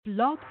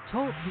Blog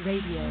Talk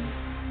Radio.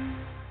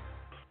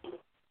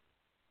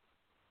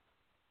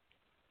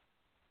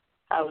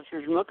 Hi,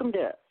 listeners, and welcome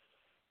to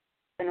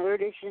another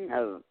edition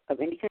of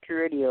Indie Country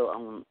Radio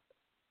on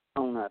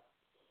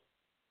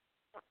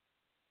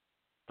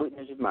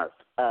Weekdays with Murph.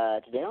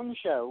 Today on the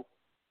show,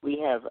 we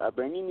have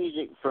brand new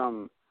music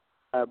from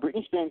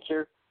Brittney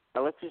Spencer,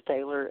 Alexis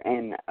Taylor,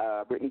 and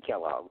Brittney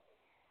Kellogg,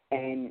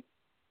 and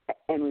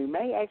we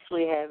may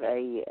actually have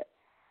a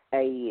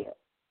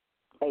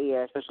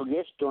special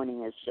guest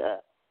joining us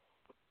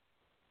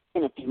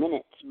in a few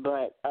minutes,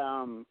 but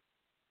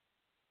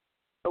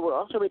we'll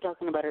also be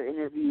talking about our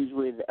interviews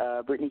with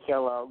Brittney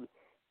Kellogg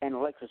and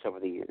Alexis over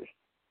the years.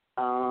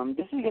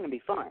 This is going to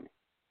be fun.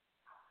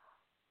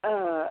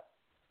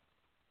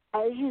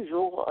 As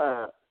usual,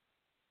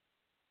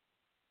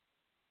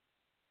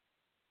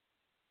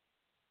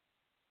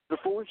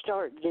 before we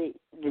start the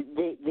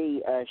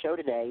show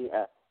today,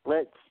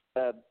 let's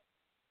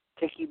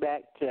take you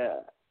back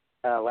to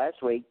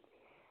last week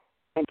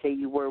and tell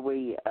you where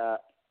we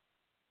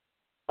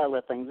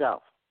let things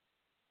off.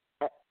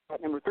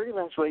 At number 3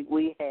 last week,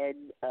 we had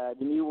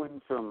the new one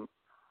from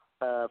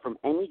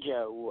Amy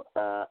Jo,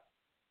 A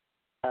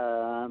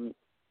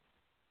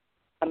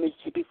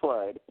Mississippi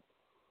Flood.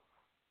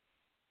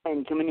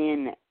 And coming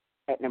in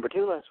at number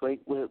 2 last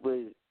week was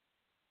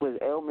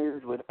Elle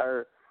Mears with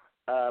her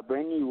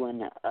brand new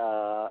one,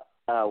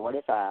 What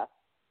If I?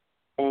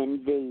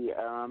 And the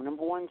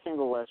number 1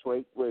 single last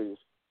week was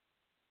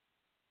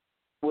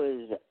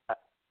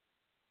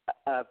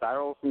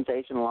viral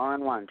sensation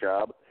Lauren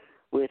Weintraub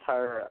with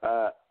her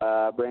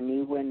brand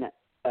new one,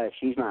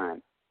 She's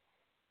Mine.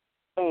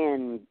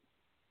 And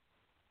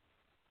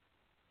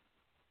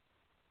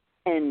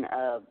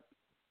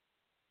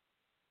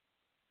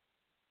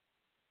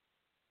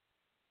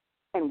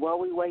while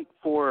we wait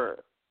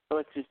for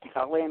Alexis to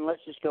call in,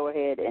 let's just go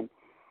ahead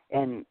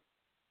and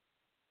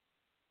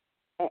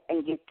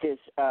get this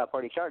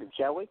party started,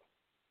 shall we?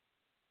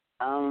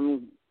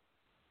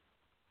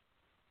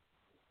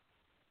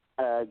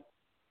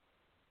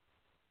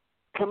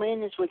 Coming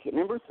in this week at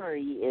number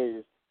 3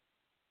 is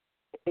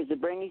a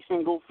brand new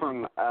single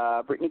from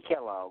Brittney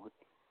Kellogg.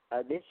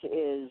 This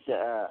is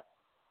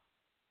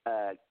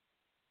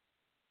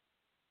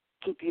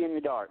Keep You in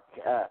the Dark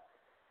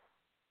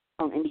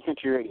on Indie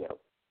Country Radio.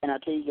 And I'll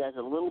tell you guys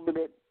a little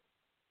bit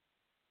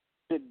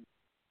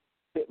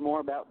more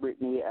about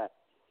Brittney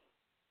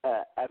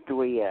after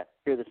we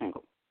hear the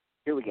single.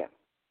 Here we go.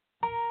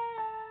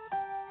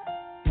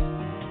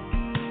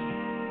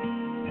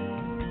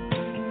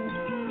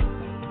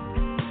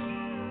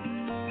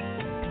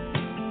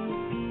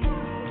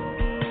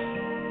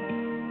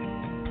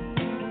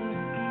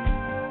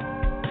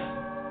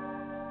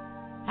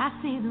 I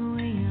see the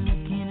way you're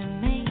looking at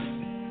me.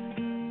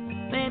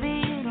 Baby,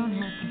 you don't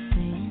have to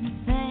say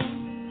anything.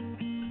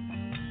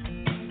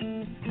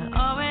 I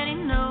already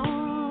know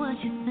what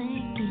you're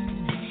thinking.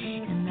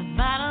 And the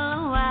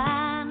bottle of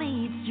wine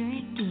needs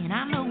drinking. I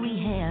know we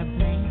have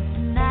plans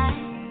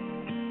tonight,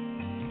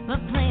 but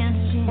plans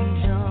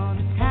change all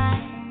the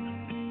time.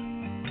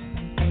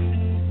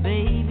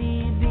 Baby,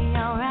 it'd be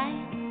alright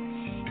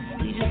if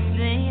we just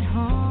stayed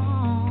home.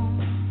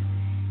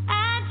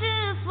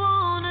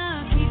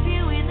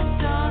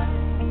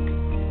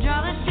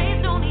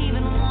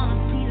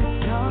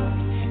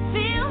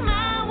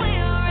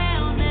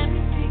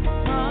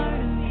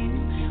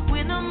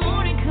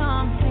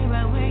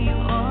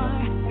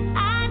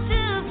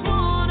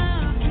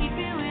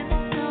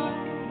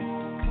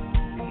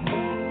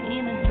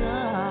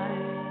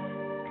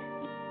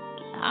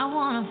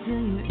 Feel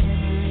your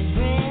every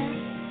breath,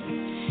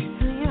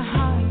 feel your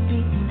heart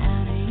beating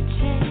out of your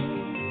chest.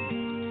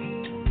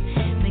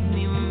 Make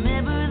me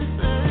remember the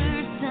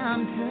first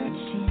time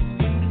touching,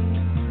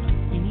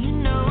 and you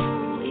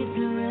know it's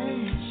a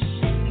rush.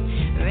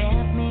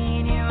 Wrap me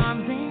in your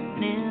arms and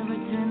never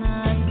turn the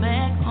lights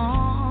back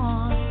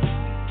on.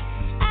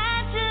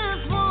 I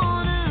just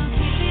wanna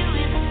keep you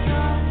in the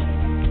dark.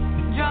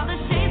 Draw the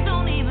shades,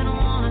 don't even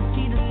wanna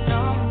see the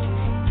stars.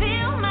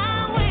 Feel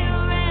my way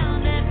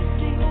around every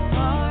single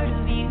part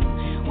of you.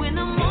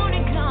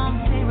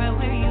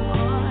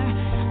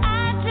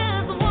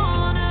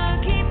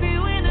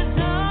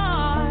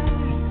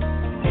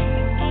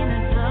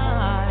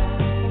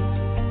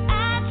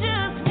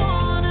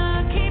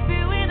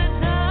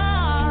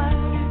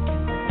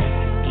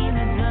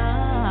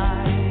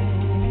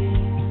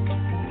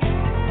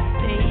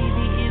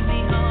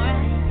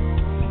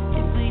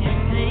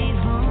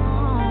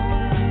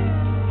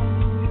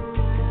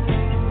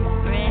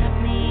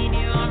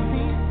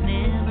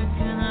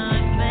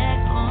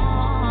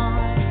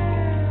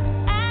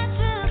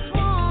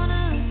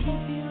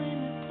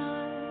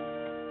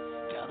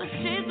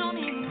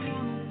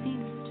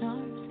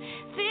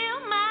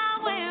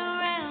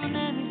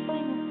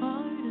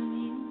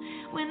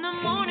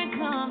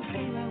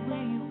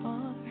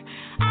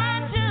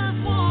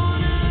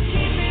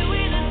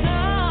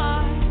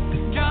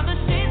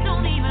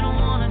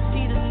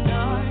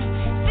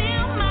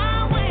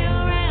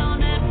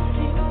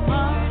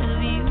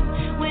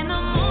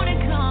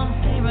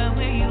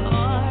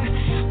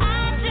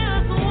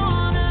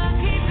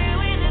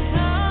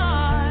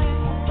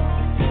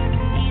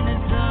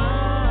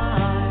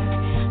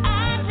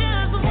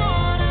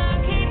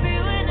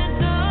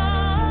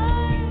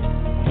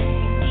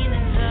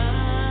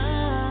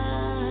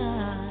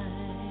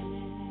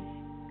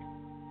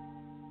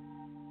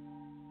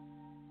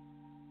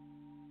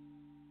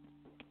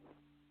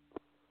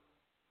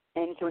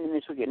 And coming in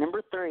this week at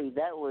number 3,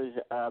 that was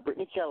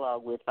Brittney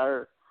Kellogg with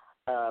her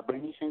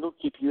brand new single,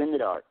 Keep You in the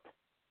Dark.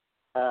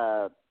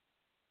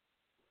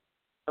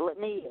 Let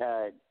me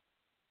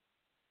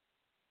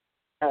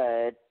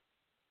tell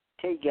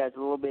you guys a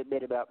little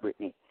bit about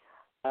Brittney.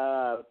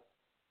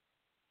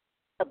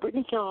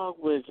 Brittney Kellogg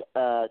was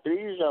 3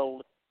 years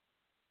old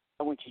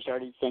when she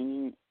started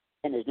singing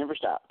and has never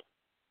stopped.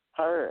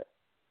 Her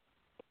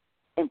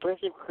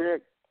impressive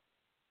career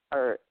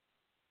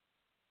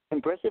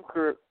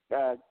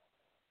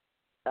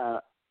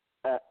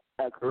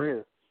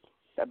career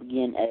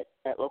began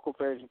at local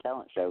fairs and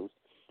talent shows.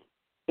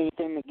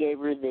 Anything that gave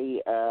her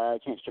the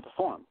chance to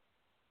perform.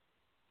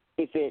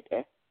 If it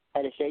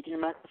had a stage and a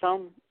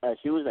microphone,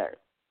 she was there.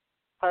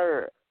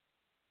 Her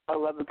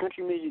love of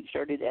country music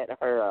started at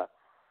her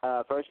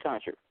first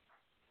concert,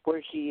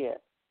 where she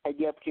had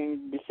the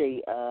opportunity to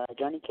see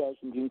Johnny Cash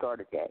and June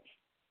Carter Cash.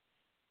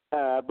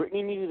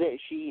 Brittney knew that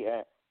she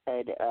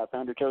had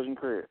found her chosen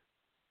career.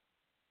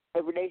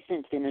 Every day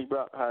since then has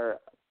brought her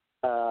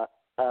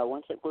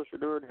one step closer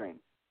to her dream.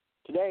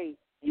 Today,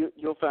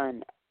 you'll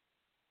find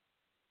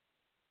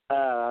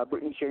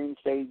Brittney sharing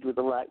stage with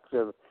the likes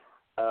of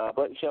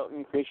Blake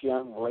Shelton, Chris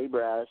Young, Leigh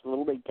Bryce,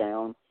 Little Big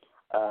Town,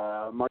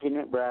 Martin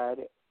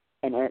McBride,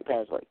 and Eric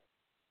Pasley.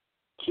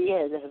 She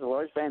has a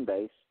large fan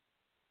base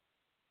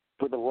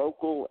with a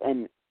local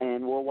and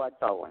worldwide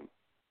following.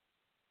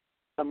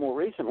 More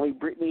recently,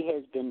 Brittney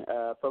has been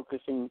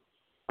focusing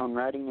on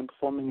writing and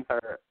performing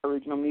her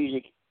original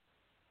music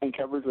and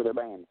covers with her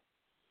band.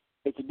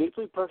 It's a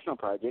deeply personal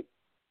project,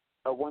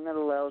 one that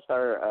allows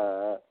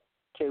her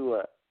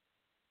to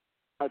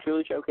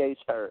truly showcase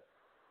her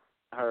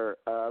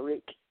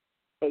rich,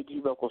 edgy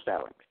vocal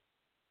stylings.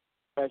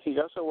 She's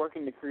also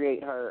working to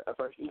create her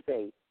first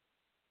EP,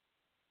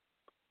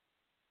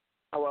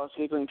 while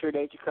scheduling tour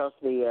dates across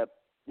the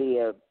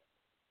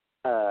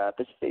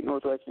Pacific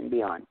Northwest and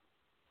beyond.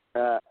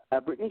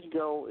 Brittney's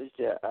goal is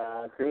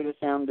to create a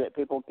sound that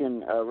people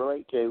can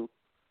relate to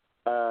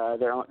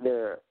their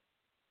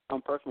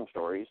own personal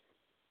stories,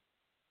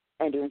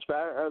 and to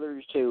inspire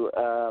others to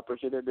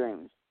pursue their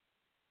dreams.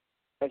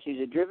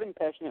 She's a driven,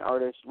 passionate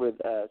artist with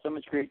so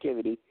much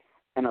creativity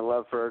and a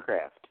love for her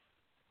craft.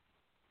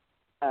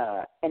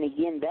 And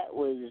again, that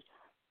was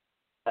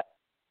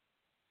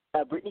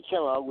Brittney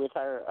Kellogg with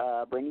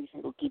her brand new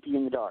single, Keep You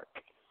in the Dark.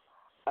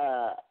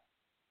 I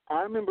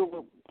remember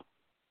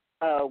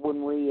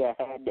when we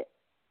had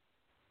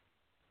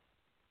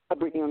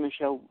Brittney on the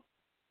show.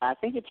 I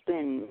think it's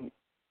been...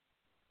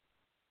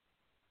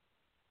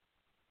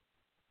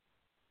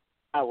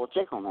 I will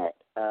check on that.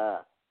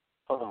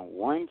 Hold on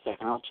 1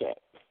 second, I'll check.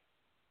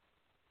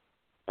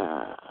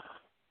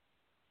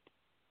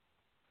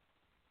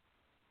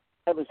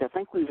 I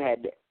think we've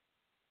had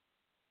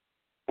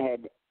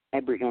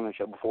Brittney on the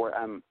show before.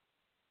 I'm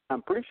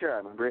pretty sure I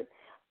remember it.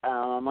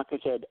 Like I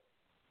said,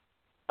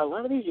 a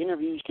lot of these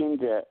interviews tend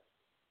to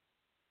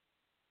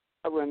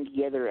run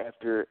together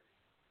after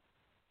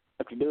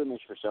doing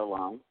this for so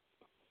long.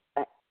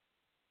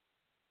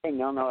 And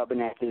y'all know I've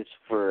been at this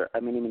for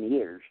many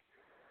years.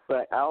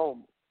 But I'll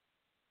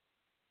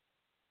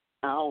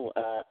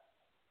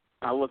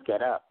look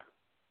that up.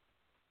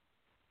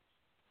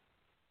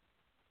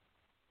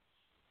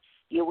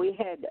 Yeah, we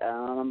had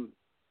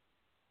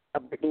a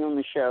Brittney on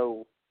the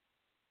show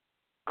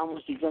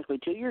almost exactly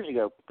 2 years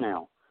ago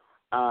now.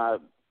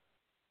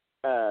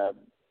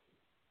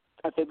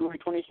 February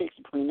 26th,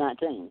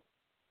 2019,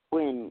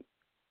 when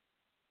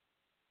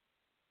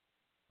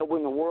the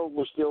world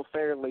was still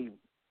fairly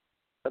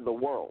the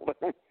world.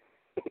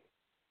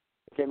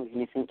 If that makes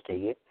any sense to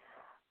you.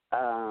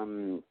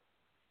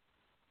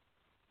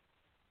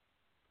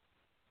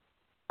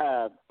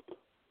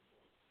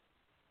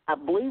 I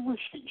believe we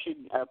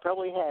should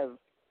probably have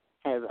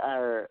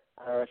our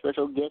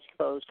special guest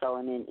host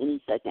calling in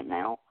any second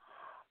now.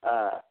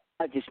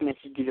 I just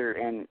messaged her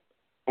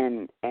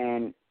and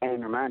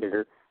reminded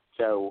her.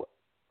 So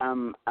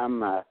I'm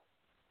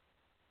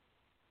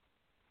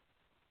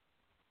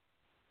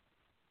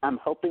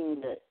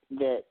hoping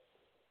that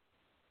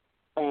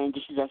and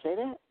just as I say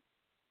that,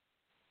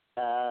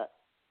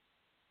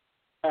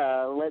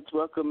 let's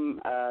welcome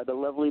the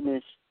lovely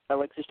Miss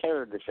Alexis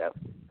Taylor to the show.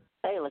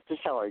 Hey, Alexis,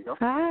 how are you?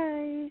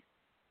 Hi.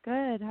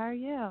 Good. How are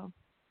you?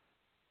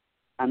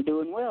 I'm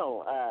doing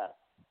well.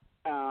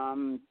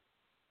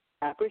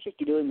 I appreciate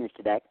you doing this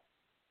today.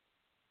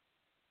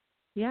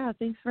 Yeah,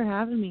 thanks for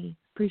having me.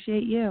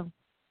 Appreciate you.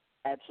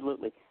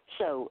 Absolutely.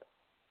 So,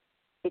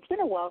 it's been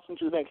a while since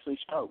we've actually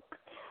spoke.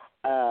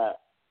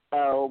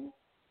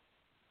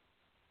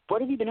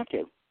 What have you been up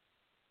to?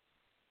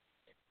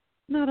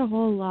 Not a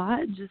whole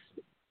lot. Just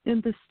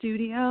in the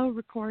studio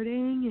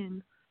recording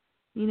and,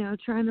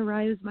 trying to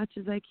write as much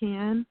as I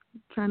can.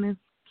 Trying to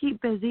keep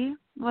busy.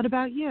 What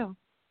about you?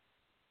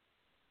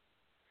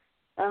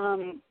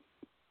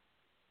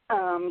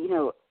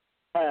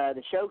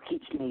 The show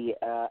keeps me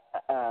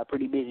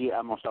pretty busy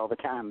almost all the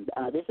time.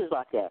 This is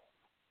like a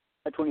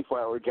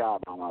 24-hour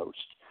job almost.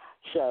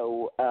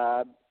 So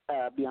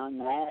beyond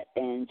that,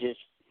 and just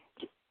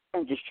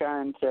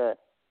trying to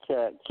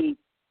keep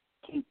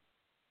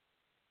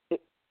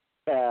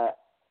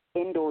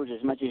indoors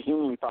as much as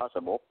humanly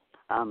possible.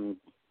 I'm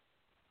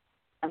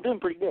doing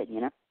pretty good,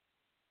 you know.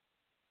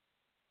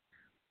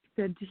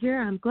 Good to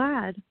hear. I'm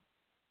glad.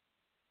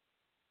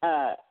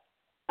 I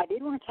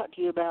did want to talk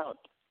to you about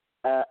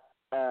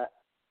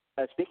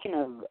speaking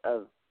of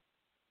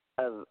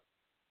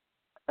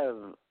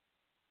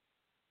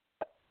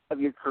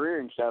your career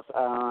and stuff.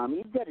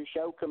 You've got a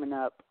show coming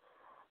up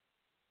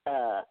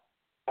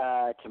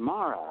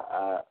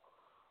tomorrow,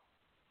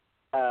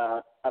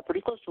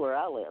 pretty close to where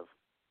I live.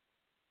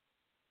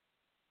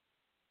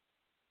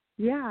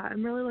 Yeah,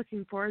 I'm really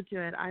looking forward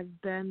to it.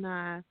 I've been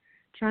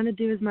trying to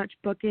do as much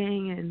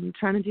booking and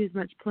trying to do as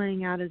much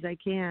playing out as I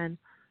can,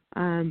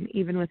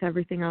 even with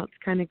everything else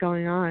kind of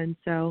going on.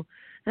 So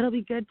it'll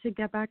be good to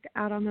get back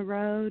out on the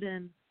road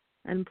and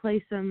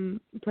play some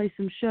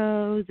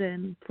shows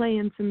and play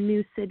in some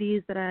new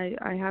cities that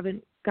I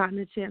haven't gotten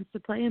a chance to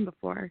play in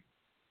before.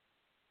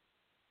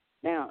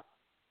 Now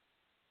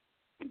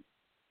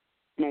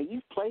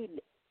you've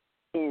played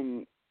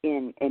in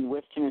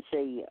West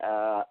Tennessee,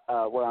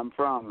 where I'm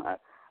from,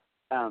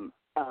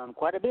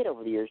 quite a bit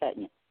over the years,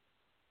 haven't you?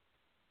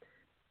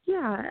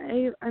 Yeah,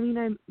 I mean,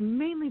 I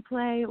mainly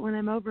play when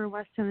I'm over in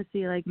West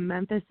Tennessee, like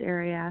Memphis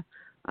area.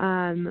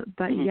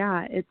 But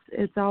yeah,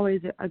 it's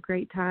always a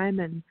great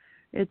time, and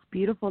it's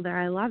beautiful there.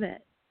 I love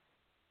it.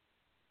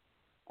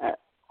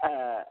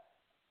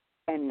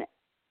 And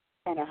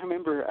I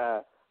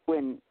remember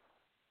when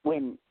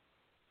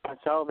I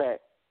saw that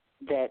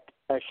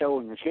show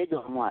on your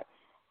schedule, I'm like,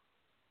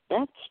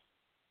 that's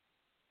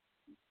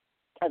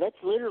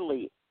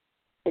literally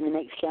in the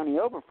next county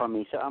over from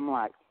me. So I'm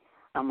like,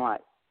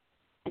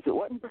 if it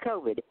wasn't for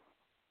COVID,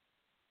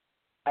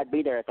 I'd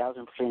be there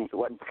 1,000% if it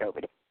wasn't for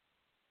COVID.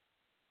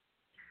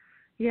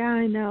 Yeah,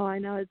 I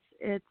know.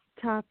 It's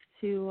tough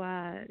to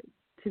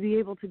be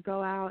able to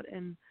go out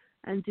and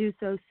do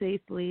so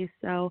safely.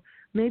 So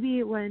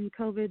maybe when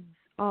COVID's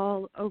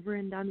all over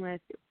and done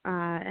with,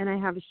 and I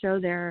have a show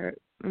there,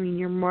 I mean,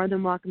 you're more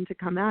than welcome to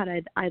come out.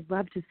 I'd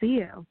love to see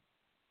you.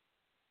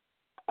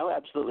 Oh,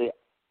 absolutely.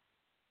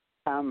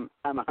 I'm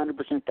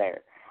 100%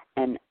 there,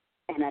 and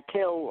I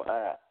tell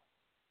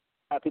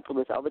people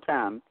this all the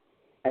time.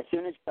 As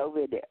soon as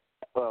we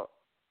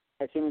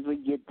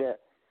get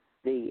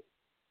the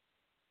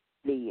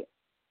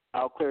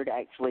all clear to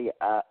actually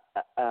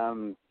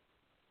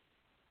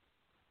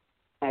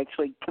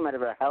come out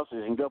of our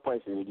houses and go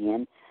places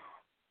again,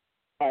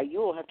 you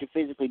will have to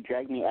physically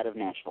drag me out of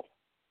Nashville.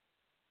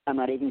 I'm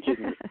not even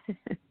kidding you.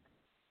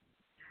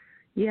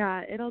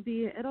 Yeah, it'll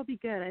be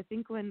good. I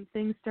think when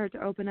things start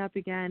to open up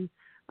again,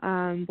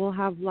 we'll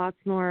have lots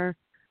more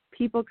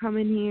people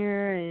coming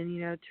here,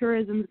 and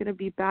tourism's going to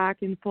be back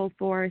in full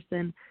force,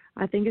 and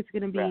I think it's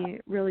going to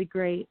be really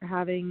great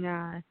having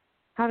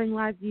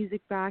live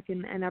music back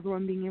and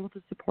everyone being able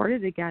to support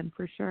it again,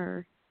 for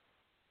sure.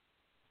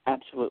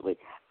 Absolutely.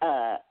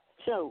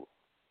 So,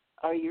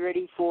 are you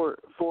ready for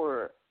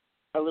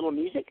a little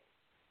music?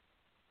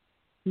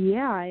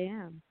 Yeah, I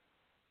am.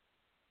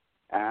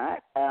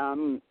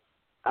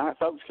 All right,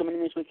 folks, coming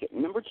in this week at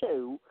number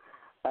 2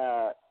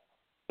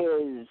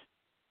 is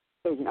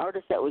an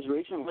artist that was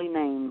recently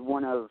named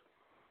one of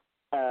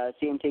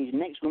CMT's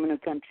Next Women of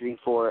Country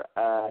for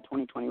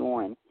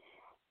 2021.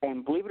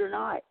 And believe it or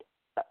not,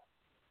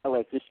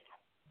 Alexis,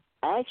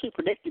 I actually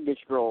predicted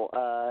this girl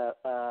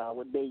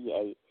would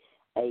be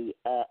a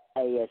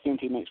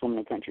CMT Next Woman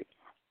of Country.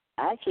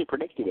 I actually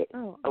predicted it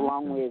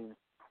along with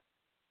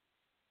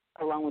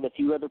a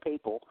few other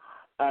people.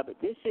 But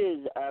this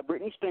is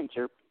Brittney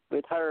Spencer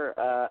with her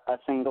a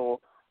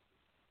single,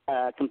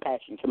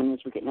 Compassion, coming in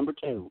this week at number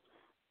 2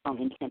 on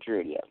Indie Country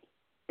Radio.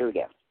 Here we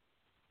go.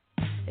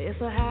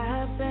 If a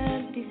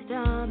half-empty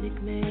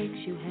stomach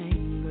makes you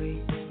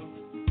hangry,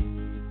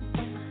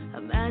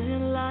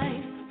 imagine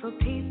life for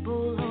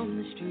people on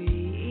the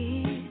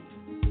street.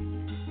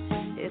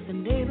 If a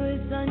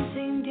neighbor's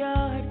untamed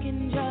yard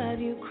can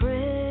drive you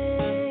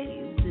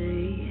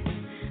crazy,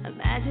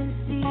 imagine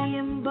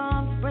seeing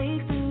bombs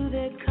break through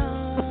their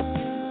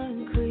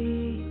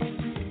concrete.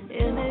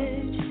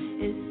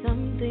 Image is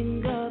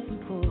something of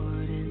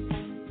importance,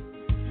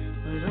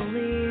 but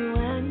only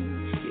when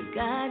you've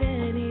got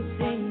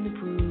anything to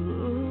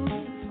prove.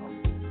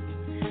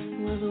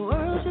 Well, the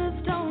world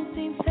just don't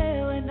seem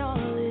fair when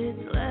all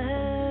it's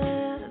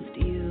left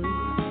you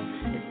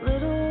is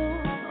little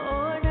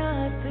or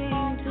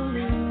nothing to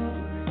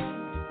lose.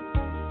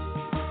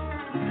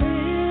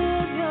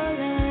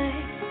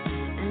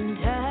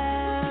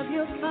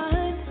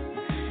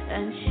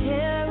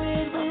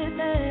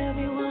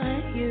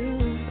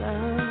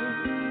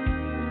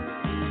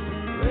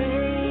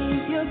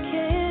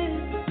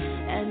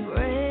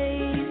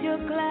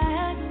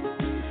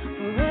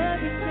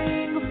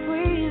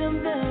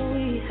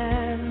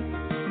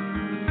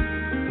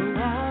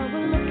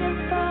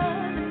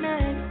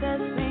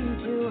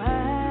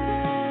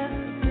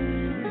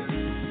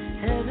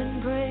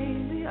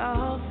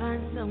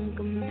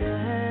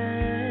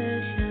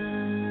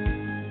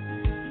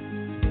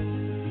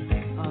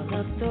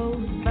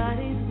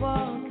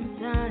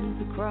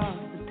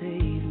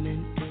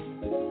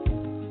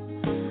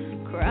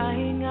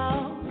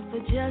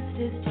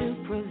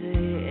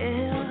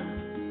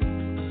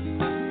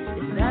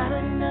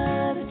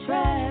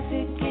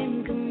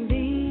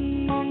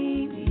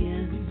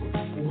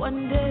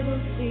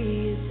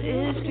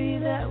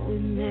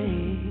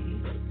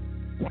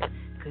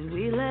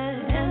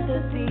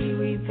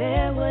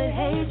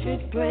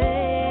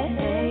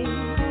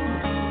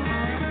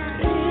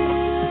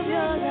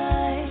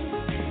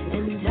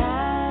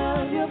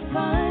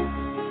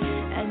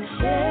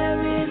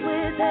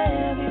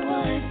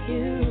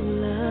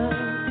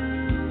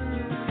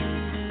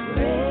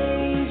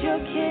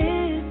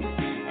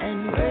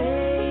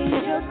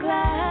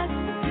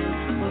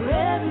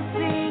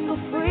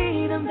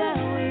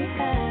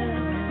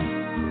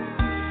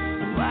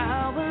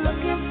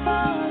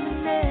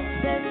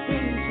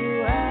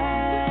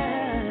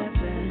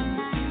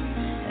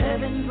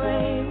 and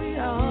pray we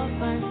all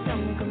find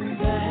some compassion.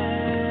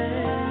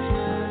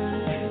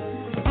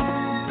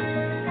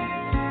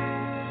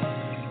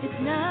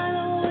 It's not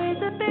always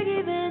a big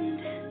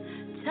event,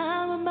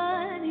 time or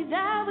money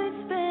that we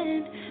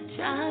spend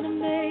trying to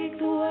make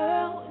the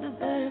world a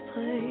better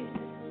place.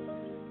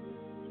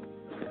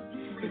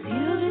 It's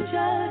usually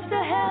just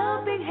a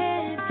helping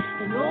hand,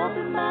 an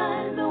open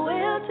mind, the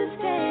will to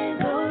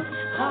stand. Those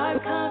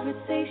hard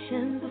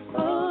conversations with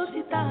folks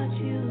you thought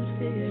you'd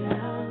figured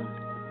out.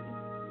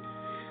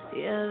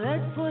 Yeah,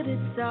 that's what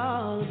it's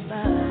all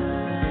about.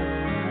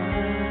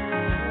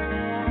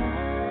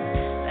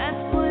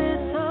 That's what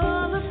it's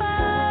all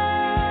about.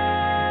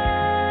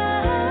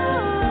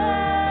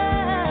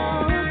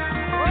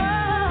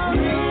 Oh,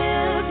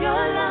 live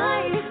your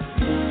life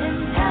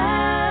and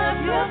have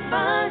your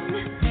fun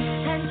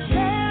and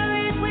share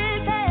it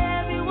with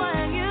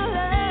everyone you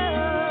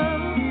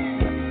love.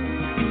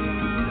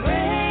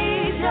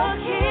 Raise your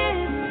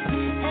kids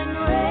and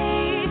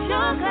raise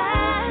your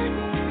glass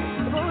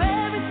for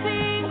every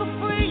single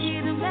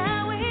freedom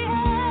that we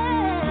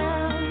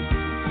have.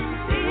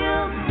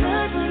 Feel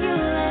good when you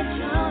let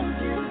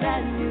chances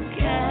that you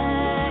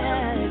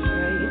catch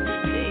race.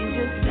 Change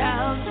your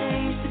style,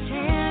 change the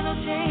channel,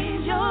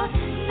 change your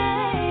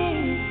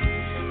name.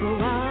 But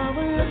while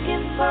we're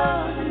looking for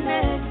the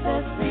next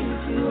best thing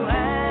to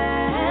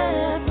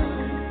happen,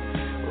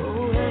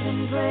 oh, heaven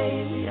pray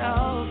we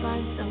all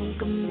find some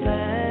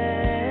compassion.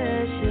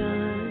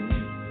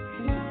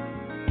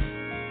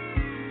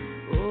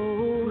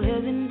 Oh,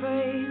 heaven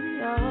pray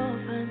we all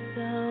find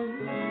some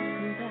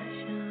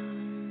compassion.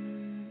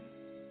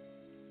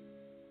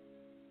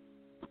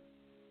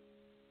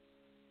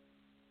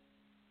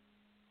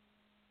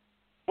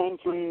 And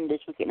from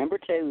this week at number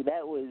 2,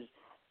 that was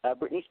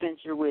Brittney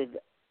Spencer with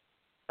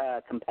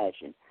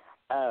Compassion.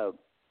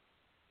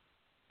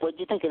 What did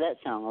you think of that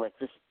song,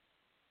 Alexis?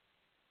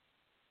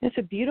 It's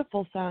a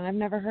beautiful song. I've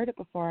never heard it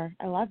before.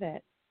 I love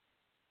it.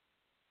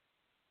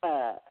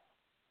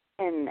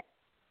 And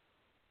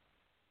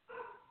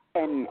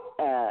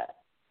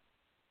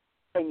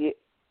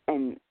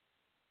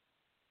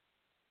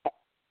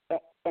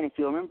if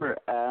you remember,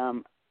 I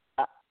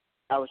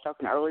was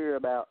talking earlier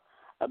about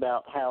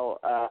how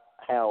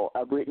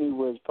Brittney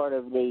was part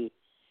of the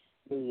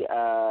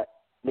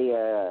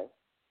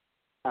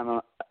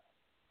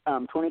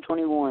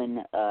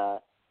 2021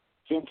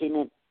 CMT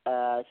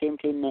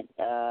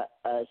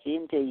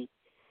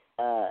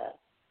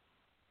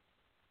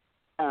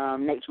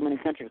Next Women in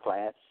Country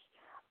class.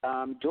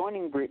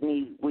 Joining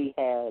Brittney, we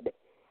had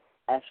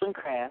Ashlyn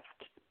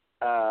Kraft,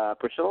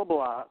 Priscilla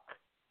Block,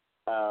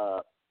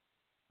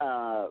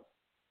 Raina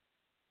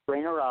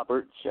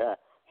Roberts,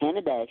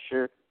 Hannah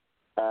Dasher,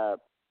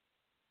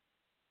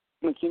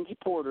 Mackenzie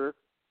Porter,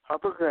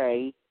 Harper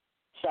Gray,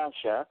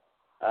 Sasha,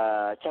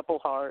 Chapel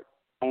Hart,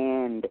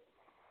 and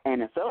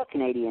a fellow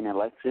Canadian,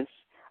 Alexis,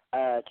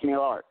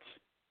 Camille Arts.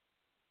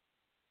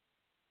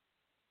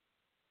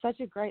 Such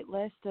a great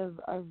list of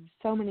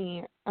so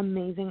many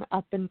amazing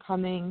up and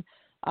coming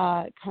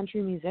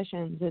country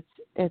musicians.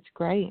 It's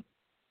great.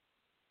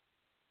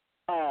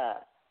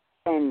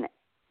 And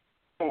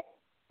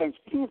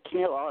speaking of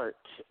Camille Arts,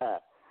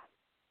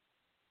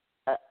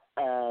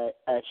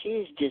 she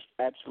is just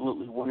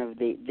absolutely one of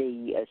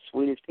the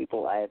sweetest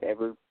people I have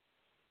ever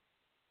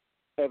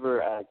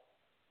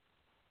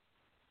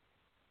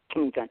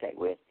come in contact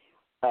with.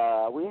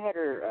 We had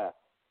her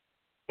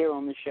here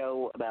on the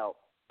show about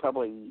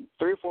probably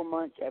 3 or 4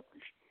 months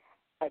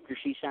after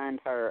she signed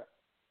her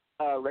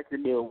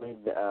record deal with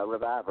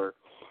Reviver,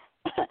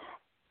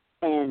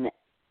 and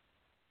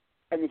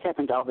this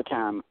happens all the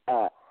time.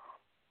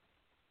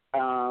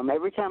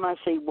 Every time I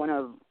see one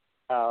of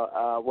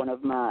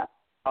my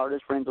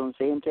artist friends on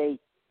CMT,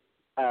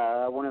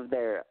 one of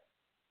their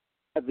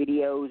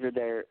videos or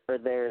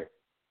their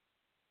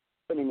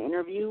in an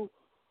interview,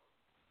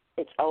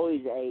 it's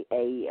always a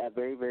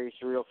very, very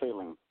surreal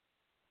feeling.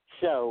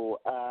 So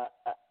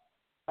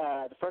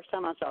the first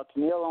time I saw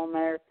Camille on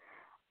there,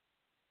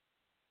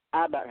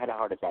 I about had a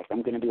heart attack.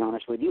 I'm going to be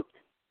honest with you.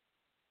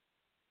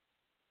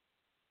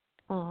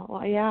 Oh,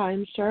 well, yeah,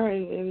 I'm sure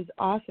it was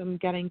awesome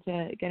getting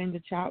to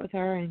chat with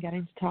her and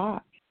getting to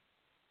talk.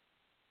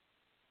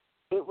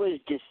 It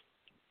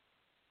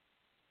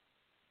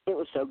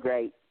was so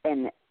great,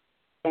 and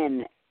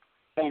I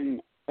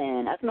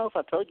don't know if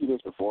I've told you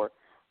this before,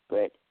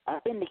 but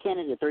I've been to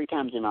Canada 3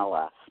 times in my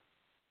life.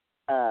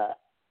 I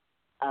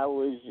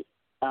was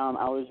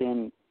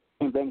in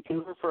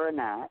Vancouver for a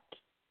night.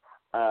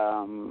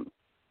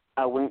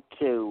 I went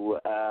to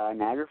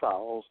Niagara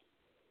Falls,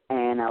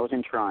 and I was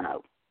in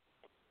Toronto.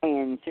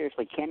 And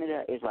seriously,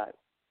 Canada is like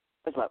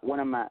one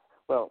of my,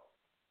 well,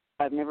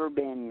 I've never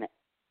been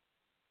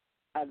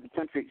out of the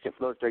country except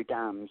for those 3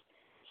 times,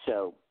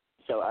 so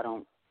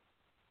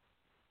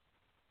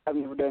I've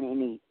never done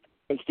any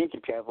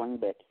extensive traveling,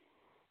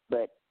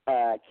 but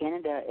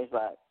Canada is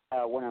like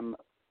one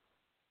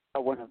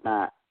of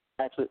my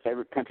absolute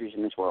favorite countries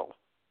in this world.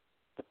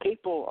 The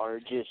people are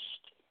just,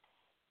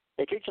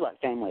 they treat you like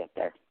family up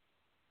there.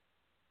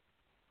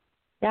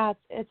 Yeah,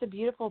 it's a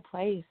beautiful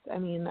place. I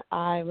mean,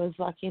 I was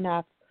lucky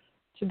enough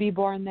to be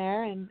born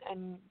there and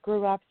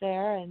grew up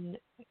there. And,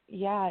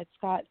 yeah, it's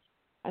got,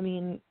 I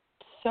mean,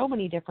 so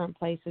many different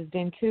places.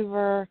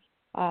 Vancouver,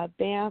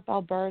 Banff,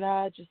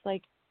 Alberta, just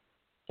like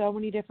so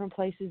many different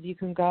places you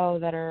can go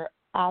that are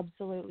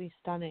absolutely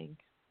stunning.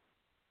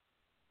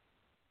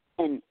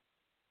 And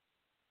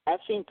I've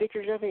seen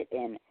pictures of it,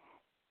 and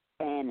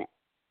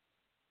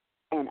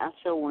I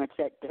so want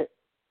to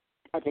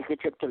take a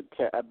trip to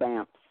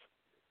Banff.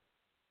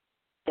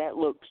 That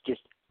looks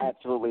just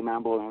absolutely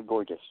mind-blowingly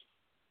gorgeous.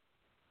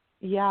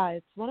 Yeah,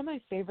 it's one of my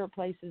favorite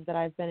places that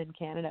I've been in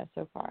Canada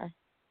so far.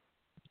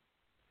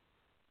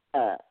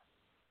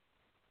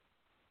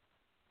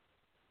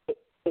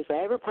 If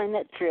I ever plan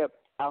that trip,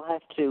 I'll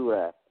have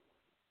to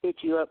hit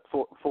you up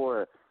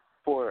for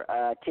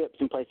tips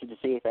and places to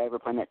see. If I ever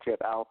plan that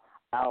trip, I'll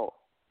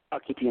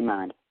keep you in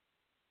mind.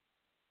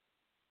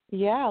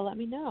 Yeah, let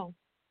me know.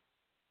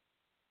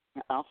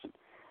 Awesome.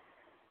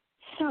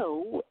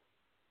 So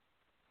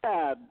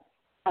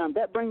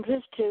that brings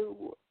us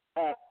to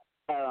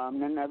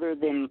none other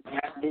than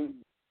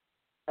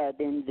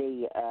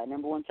the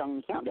number one song in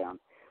the countdown,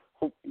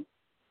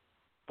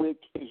 which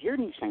is your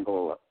new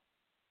single,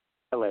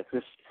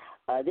 Alexis.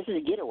 This is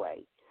a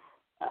getaway.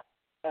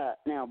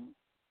 Now,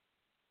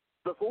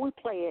 before we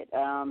play it,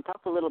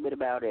 talk a little bit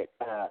about it.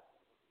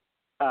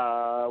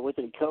 Was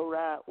it a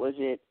co-write? Was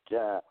it?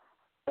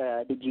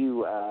 Did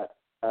you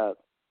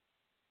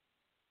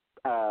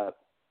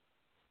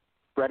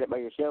write it by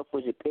yourself?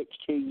 Was it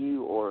pitched to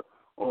you, or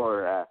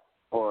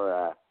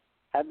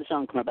how did the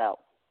song come about?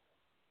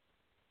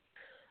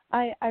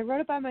 I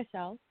wrote it by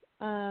myself.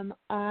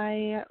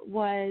 I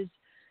was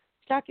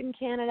stuck in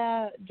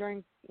Canada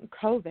during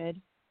COVID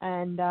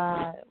and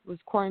was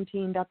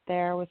quarantined up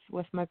there with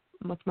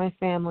my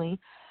family,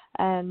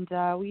 and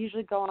we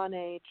usually go on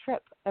a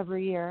trip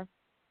every year,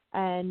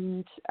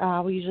 and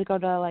we usually go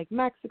to like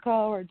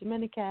Mexico or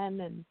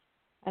Dominican,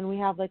 and we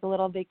have like a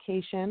little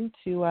vacation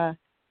to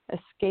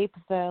escape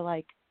the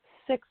like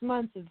 6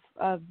 months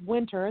of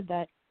winter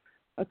that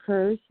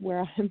occurs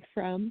where I'm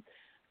from.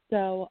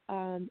 So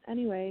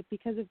anyway,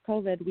 because of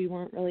COVID, we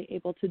weren't really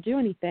able to do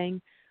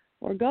anything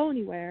or go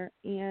anywhere,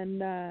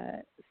 and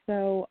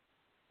so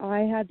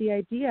I had the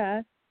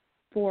idea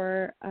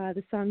for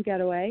the song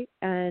Getaway,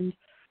 and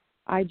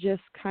I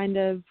just kind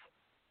of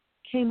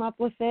came up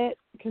with it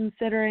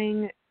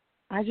considering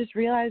I just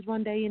realized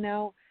one day,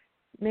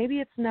 maybe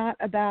it's not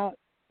about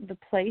the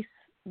place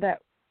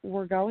that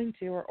we're going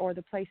to or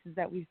the places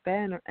that we've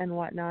been and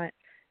whatnot.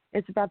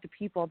 It's about the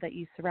people that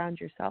you surround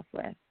yourself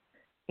with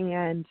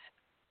and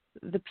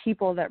the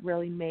people that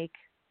really make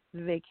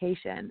the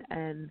vacation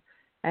and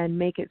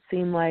make it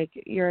seem like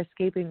you're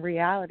escaping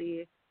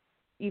reality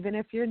even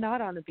if you're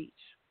not on the beach.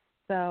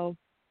 So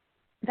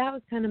that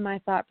was kind of my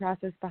thought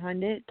process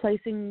behind it,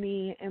 placing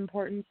the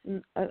importance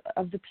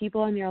of the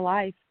people in your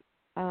life,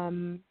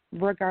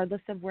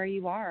 regardless of where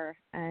you are,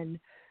 and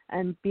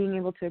being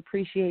able to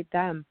appreciate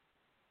them.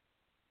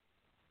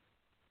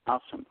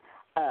 Awesome.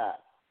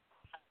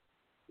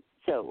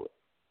 So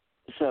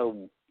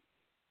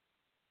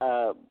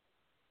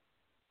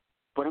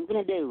what I'm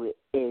going to do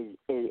is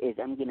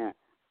I'm going to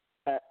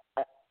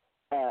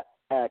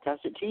toss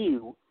it to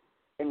you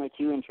and let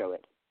you intro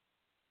it.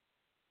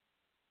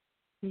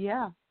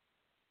 Yeah.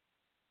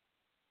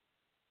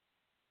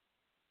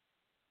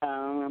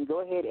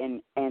 Go ahead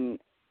and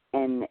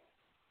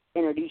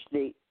introduce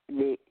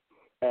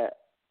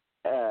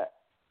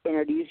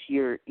introduce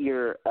your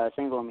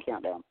single on the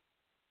countdown.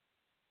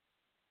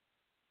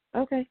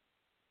 Okay.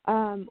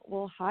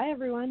 Well, hi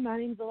everyone. My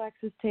name's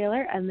Alexis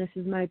Taylor, and this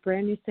is my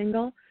brand new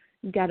single,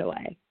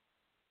 Getaway.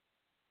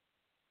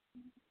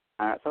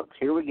 All right, folks.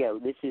 Here we go.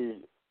 This is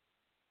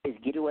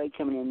Getaway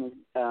coming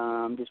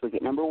in this week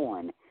at number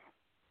 1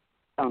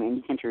 on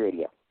Indie Country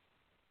Radio.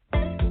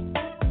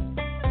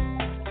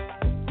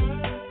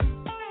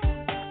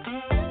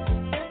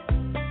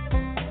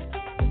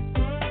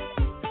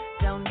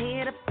 Don't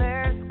need a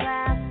first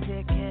class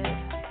ticket.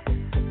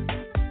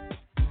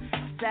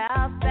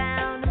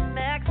 Southbound to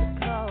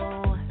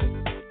Mexico.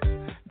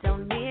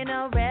 Don't need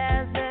no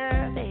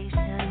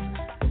reservation.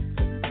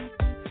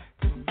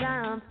 Just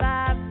some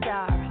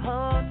 5-star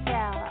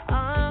hotel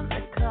on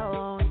the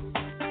coast.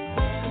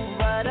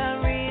 What I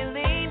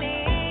really need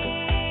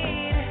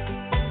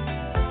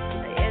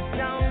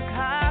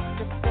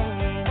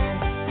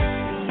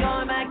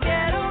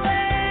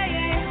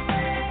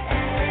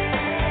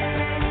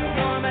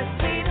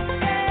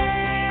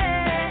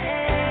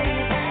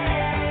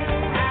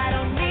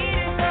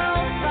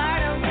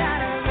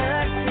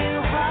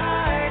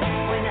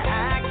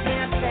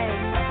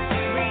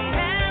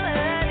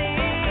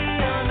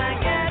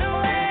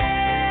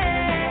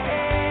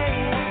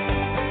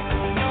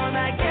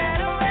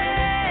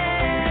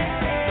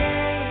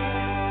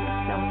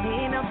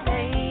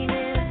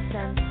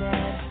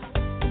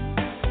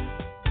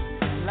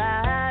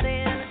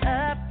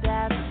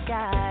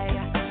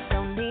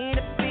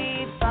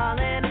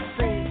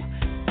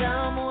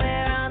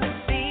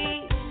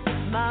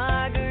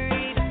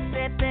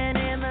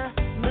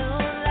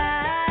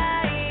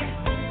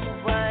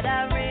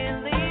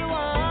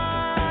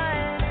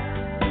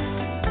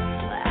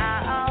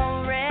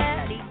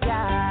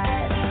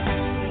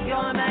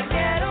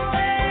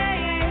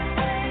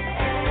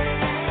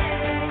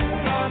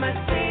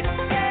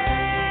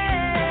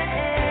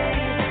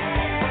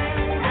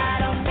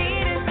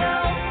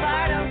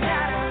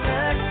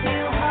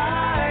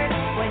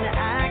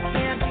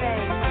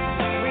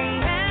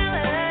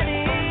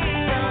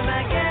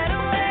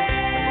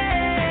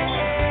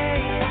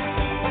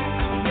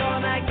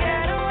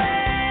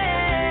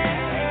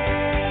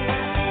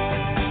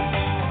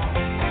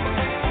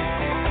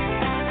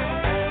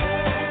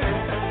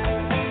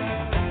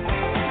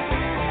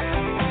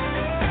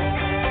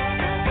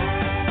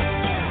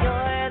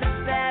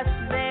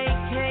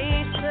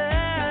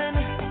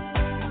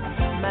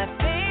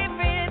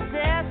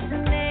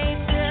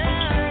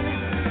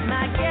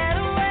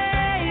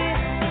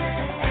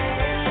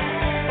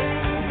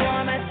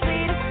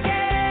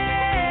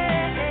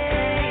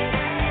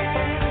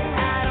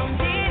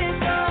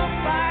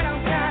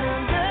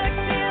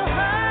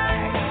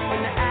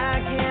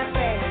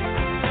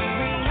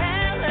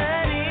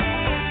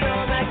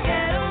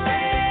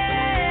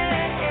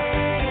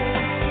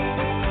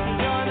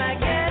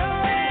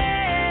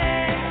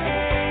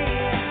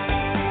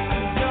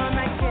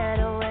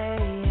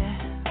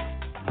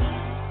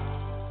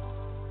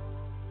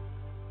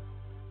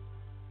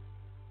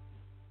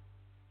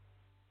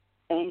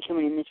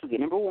coming in this week.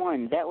 At number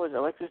 1, that was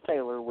Alexis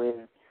Taylor with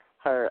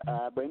her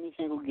brand new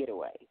single,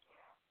 Getaway.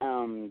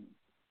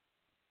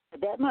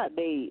 That might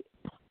be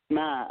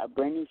my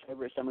brand new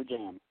favorite summer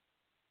jam.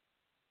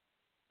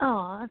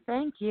 Aw,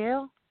 thank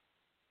you.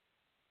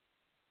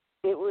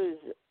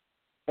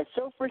 It's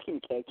so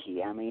freaking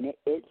catchy. I mean,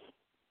 it's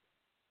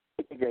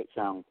a great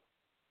song.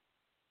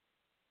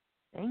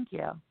 Thank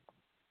you.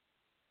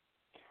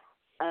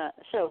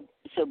 So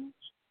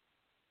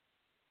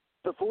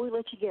before we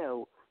let you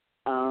go,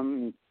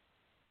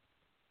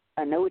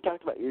 I know we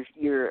talked about your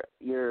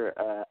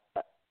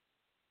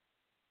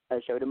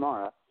show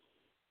tomorrow,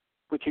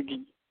 which you're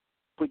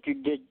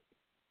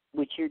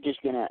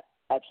just gonna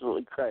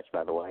absolutely crush,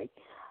 by the way.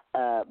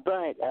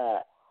 But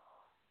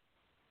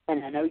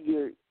and I know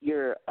you're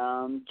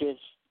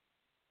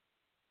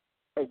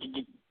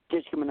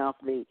just coming off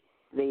the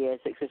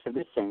success of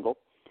this single,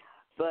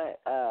 but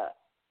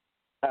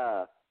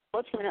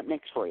what's coming up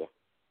next for you?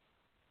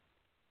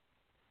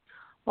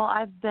 Well,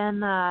 I've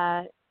been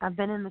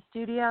in the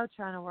studio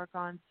trying to work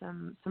on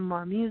some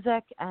more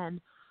music,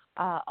 and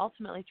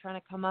ultimately trying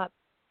to come up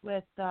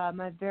with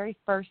my very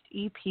first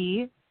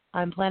EP.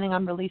 I'm planning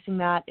on releasing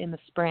that in the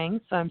spring,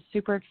 so I'm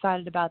super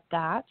excited about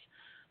that.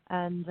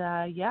 And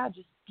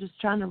just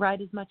trying to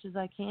write as much as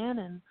I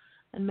can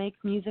and make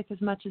music as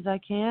much as I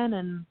can,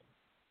 and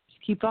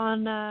just keep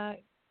on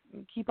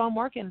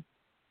working.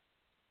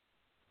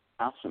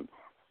 Awesome.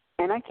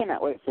 And I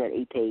cannot wait for that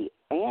EP,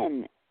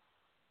 and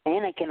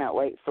I cannot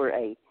wait for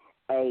a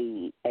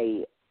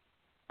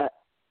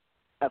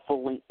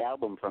full length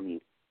album from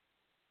you.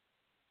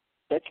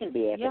 That's gonna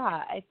be epic.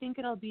 Yeah, I think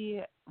it'll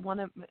be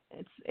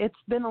it's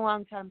been a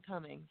long time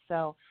coming,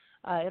 so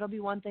it'll be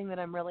one thing that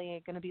I'm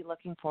really going to be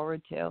looking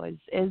forward to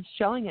is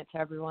showing it to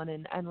everyone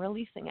and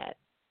releasing it.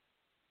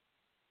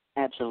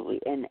 Absolutely,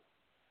 and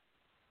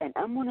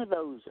I'm one of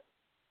those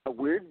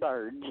weird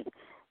birds.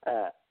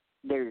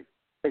 There's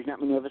not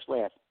many of us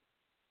left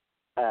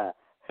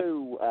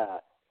who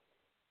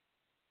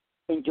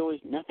enjoys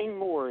nothing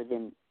more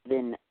than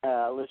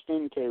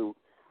listening to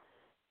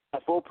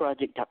a full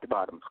project top to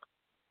bottom.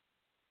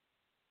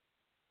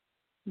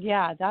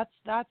 Yeah, that's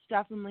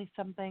definitely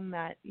something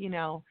that,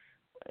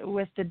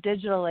 with the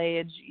digital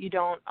age, you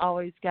don't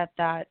always get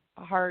that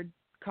hard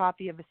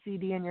copy of a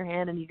CD in your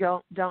hand, and you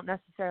don't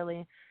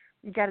necessarily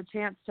get a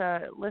chance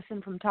to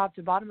listen from top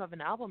to bottom of an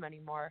album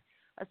anymore,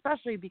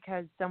 especially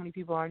because so many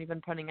people aren't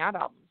even putting out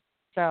albums.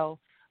 So,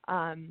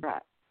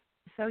 right.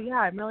 So yeah,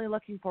 I'm really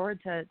looking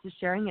forward to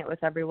sharing it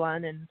with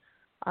everyone,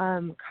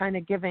 and kind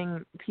of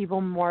giving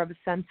people more of a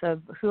sense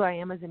of who I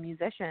am as a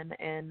musician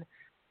in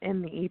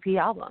the EP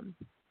album.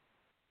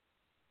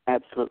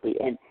 Absolutely,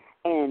 and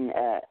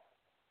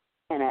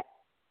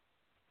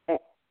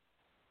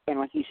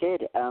like you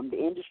said, the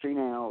industry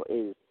now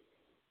is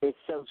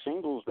so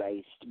singles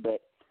based,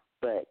 but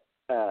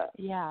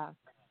yeah,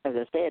 as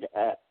I said,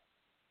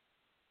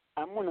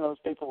 I'm one of those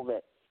people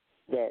that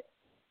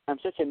I'm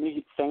such a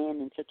music fan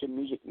and such a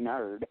music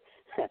nerd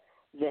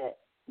that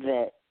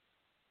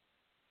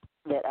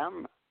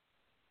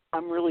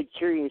I'm really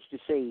curious to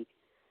see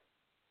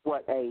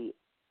what a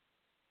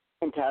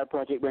entire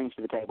project brings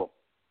to the table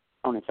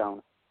on its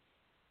own.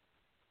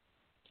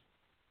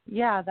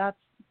 Yeah, that's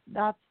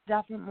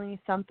definitely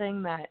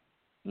something that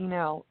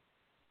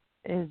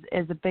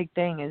is a big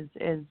thing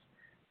is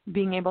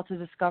being able to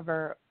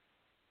discover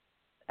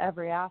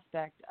every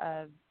aspect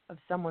of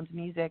someone's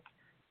music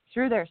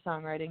through their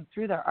songwriting,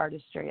 through their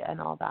artistry,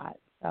 and all that.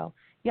 So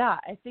yeah,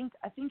 I think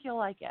you'll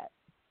like it.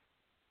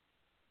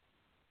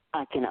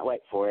 I cannot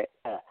wait for it.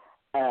 So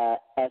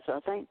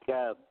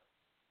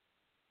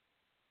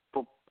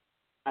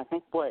I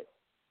think what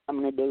I'm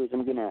going to do is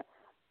I'm going to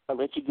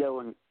let you go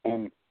and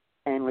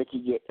let you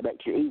get back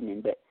to your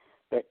evening. But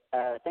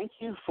thank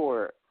you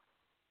for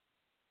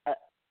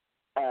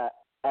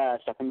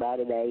stopping by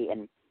today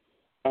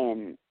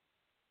and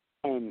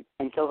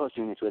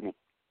co-hosting this with me.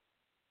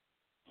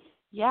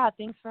 Yeah,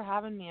 thanks for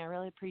having me. I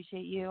really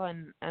appreciate you,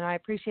 and I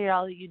appreciate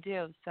all that you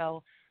do.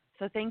 So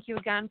thank you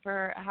again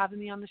for having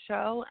me on the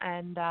show,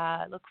 and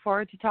look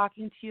forward to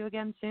talking to you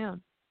again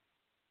soon.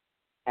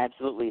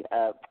 Absolutely.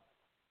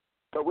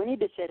 But we need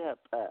to set up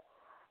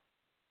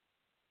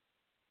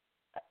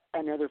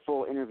another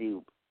full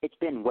interview. It's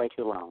been way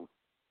too long.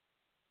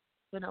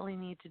 Definitely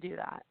need to do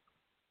that.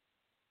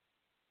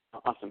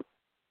 Awesome.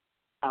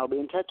 I'll be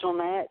in touch on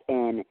that,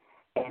 and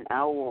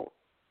I'll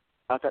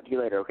talk to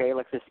you later. Okay,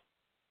 Alexis?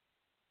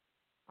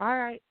 All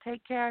right.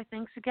 Take care.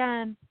 Thanks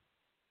again.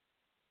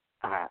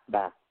 All right.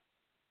 Bye.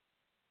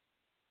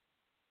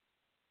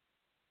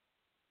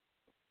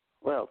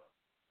 Well,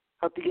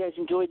 hope you guys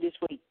enjoyed this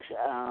week's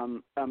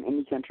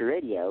Indie Country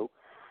Radio.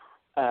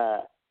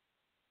 I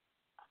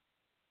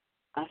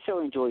so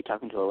enjoy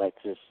talking to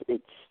Alexis.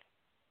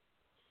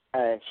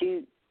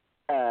 She's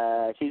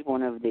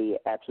one of the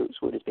absolute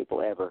sweetest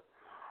people ever.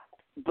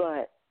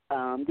 But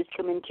this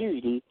coming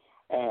Tuesday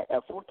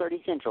at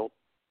 4:30 Central,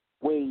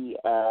 we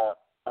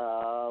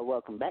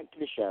welcome back to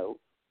the show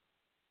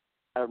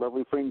our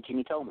lovely friend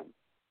Jimmy Tolman.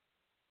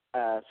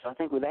 So I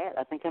think with that,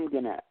 I'm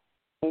going to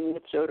end the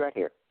episode right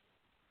here.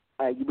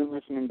 You've been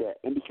listening to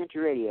Indie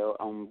Country Radio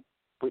on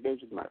Weekdays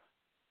with Murph.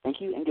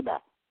 Thank you and goodbye.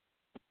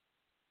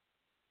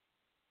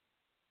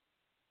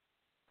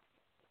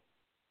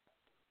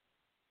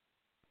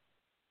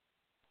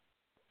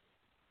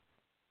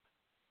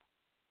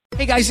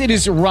 Hey guys, it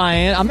is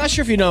Ryan. I'm not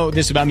sure if you know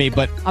this about me,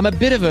 but I'm a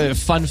bit of a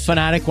fun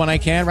fanatic when I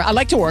can. I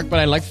like to work, but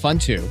I like fun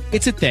too.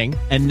 It's a thing.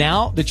 And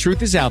now the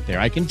truth is out there.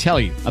 I can tell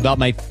you about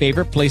my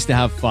favorite place to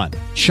have fun.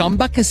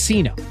 Chumba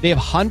Casino. They have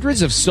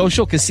hundreds of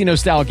social casino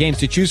style games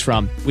to choose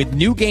from with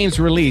new games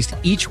released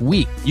each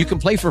week. You can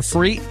play for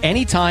free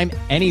anytime,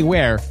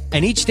 anywhere.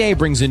 And each day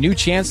brings a new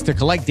chance to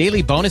collect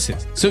daily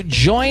bonuses. So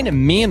join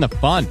me in the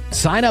fun.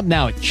 Sign up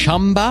now at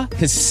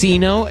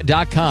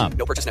ChumbaCasino.com.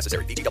 No purchase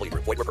necessary. VGW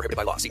Group. Void where prohibited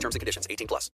by law. See terms and conditions. 18+.